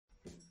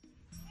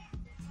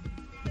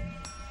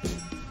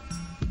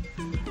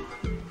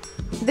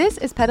This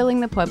is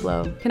Pedaling the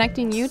Pueblo,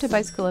 connecting you to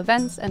bicycle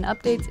events and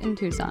updates in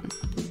Tucson.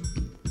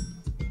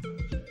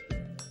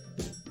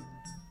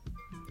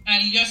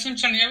 And yo soy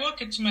Chanevo,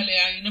 que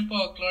ina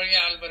po Gloria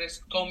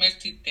Alvarez Gomez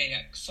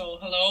Titeak. So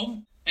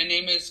hello, my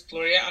name is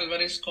Gloria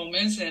Alvarez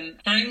Gomez, and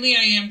currently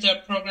I am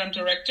the program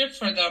director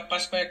for the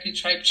Pascua Yaqui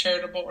Tribe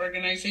charitable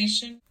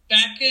organization.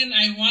 Back in,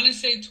 I want to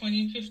say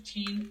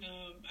 2015,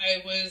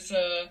 I was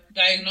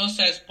diagnosed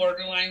as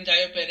borderline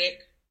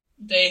diabetic.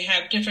 They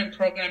have different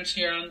programs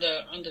here on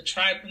the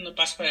tribe, on the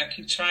Pascua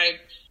Yaqui Tribe.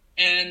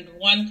 And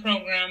one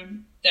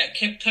program that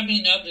kept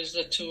coming up is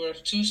the Tour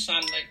of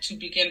Tucson, like to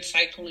begin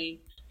cycling.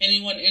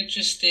 Anyone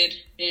interested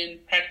in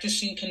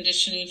practicing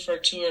conditioning for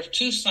Tour of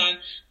Tucson,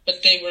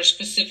 but they were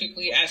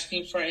specifically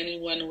asking for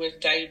anyone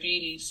with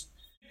diabetes.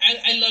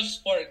 I love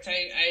sports.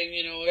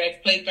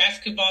 I've played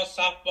basketball,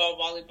 softball,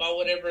 volleyball,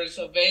 whatever is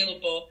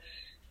available.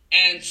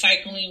 And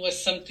cycling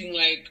was something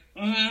like,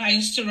 I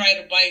used to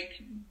ride a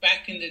bike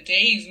back in the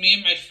days. Me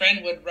and my friend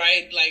would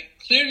ride like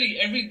clearly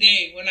every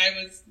day when I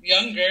was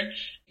younger.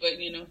 But,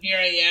 here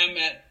I am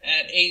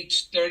at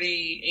age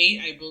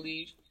 38, I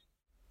believe.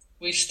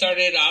 We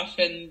started off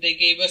and they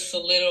gave us a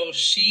little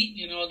sheet,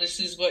 this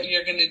is what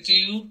you're going to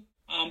do.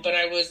 But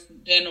I was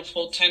then a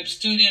full-time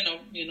student,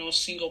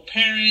 single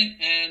parent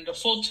and a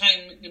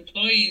full-time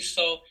employee.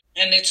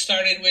 And it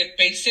started with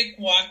basic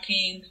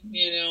walking,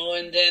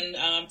 and then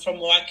from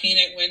walking,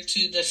 it went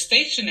to the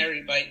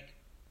stationary bike,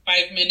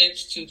 5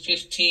 minutes to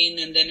 15.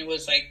 And then it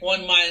was like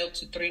 1 mile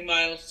to 3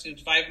 miles to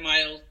 5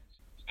 miles.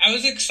 I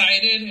was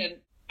excited, and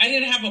I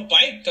didn't have a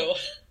bike though.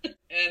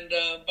 And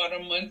about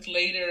a month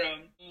later,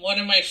 one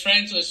of my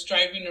friends was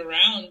driving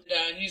around.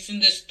 He's in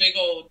this big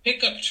old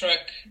pickup truck,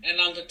 and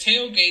on the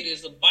tailgate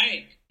is a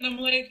bike. And I'm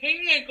like, hey,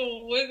 I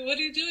go, what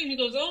are you doing? He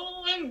goes,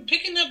 oh, I'm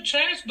picking up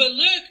trash, but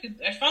look,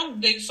 I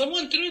found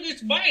someone threw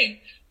this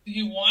bike. Do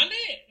you want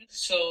it?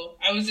 So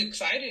I was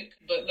excited,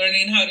 but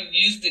learning how to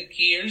use the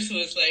gears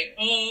was like,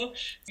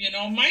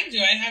 mind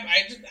you,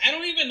 I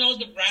don't even know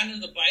the brand of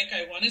the bike.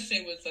 I want to say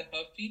it was a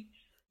Huffy,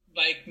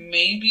 like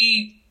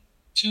maybe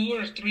 2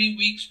 or 3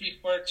 weeks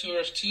before Tour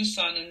of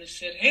Tucson, and they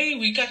said, hey,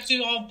 we got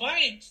you all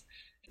bikes.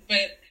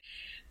 But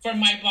for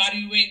my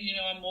body weight,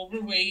 I'm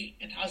overweight,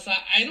 and I was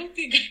like, I don't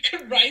think I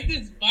could ride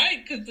this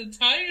bike because the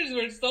tires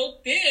were so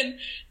thin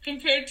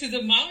compared to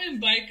the mountain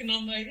bike, and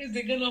I'm like, is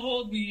it going to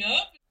hold me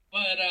up?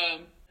 But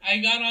I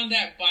got on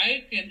that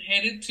bike and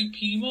headed to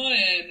Pima,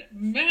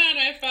 and man,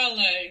 I felt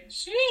like,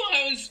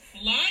 I was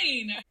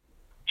flying.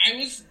 I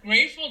was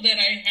grateful that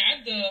I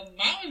had the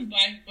mountain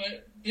bike,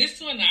 but this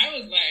one I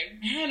was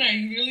like, man,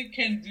 I really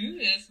can do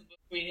this.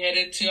 We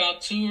headed to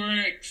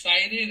Altura,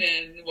 excited,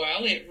 and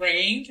it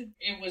rained.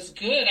 It was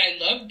good. I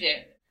loved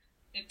it.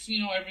 It's,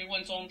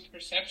 everyone's own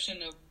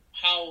perception of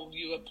how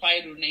you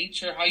apply to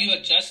nature, how you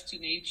adjust to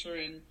nature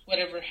and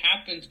whatever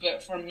happens.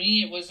 But for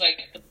me, it was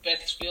like the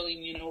best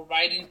feeling,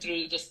 riding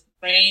through the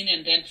rain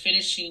and then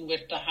finishing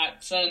with the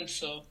hot sun.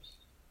 So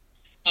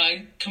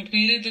I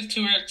completed the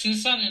Tour of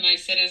Tucson, and I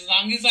said, as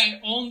long as I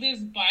own this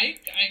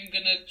bike, I'm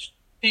going to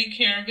take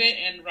care of it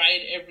and ride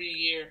every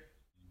year.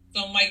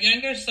 So my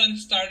younger son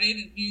started,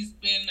 and he's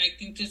been, I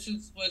think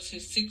was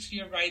his 6th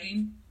year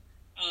riding.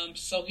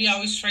 So he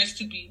always tries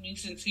to beat me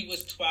since he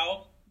was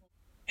 12.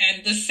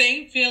 And the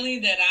same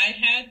feeling that I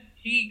had,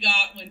 he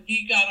got when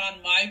he got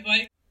on my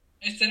bike.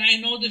 I said, I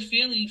know the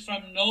feeling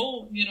from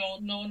not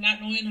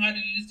knowing how to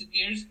use the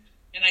gears.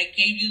 And I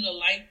gave you the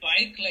light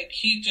bike, like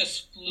he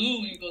just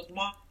flew. He goes,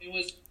 Mom, it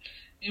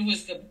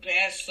was the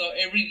best. So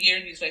every year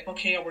he's like,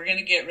 okay, we're going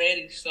to get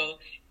ready. So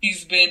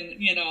he's been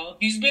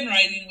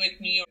riding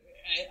with me.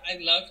 I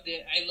loved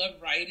it. I love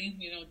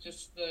riding,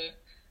 just the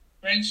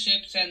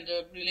friendships and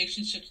the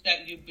relationships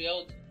that you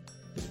build.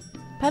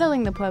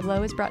 Pedaling the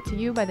Pueblo is brought to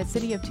you by the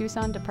City of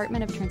Tucson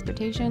Department of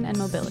Transportation and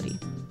Mobility.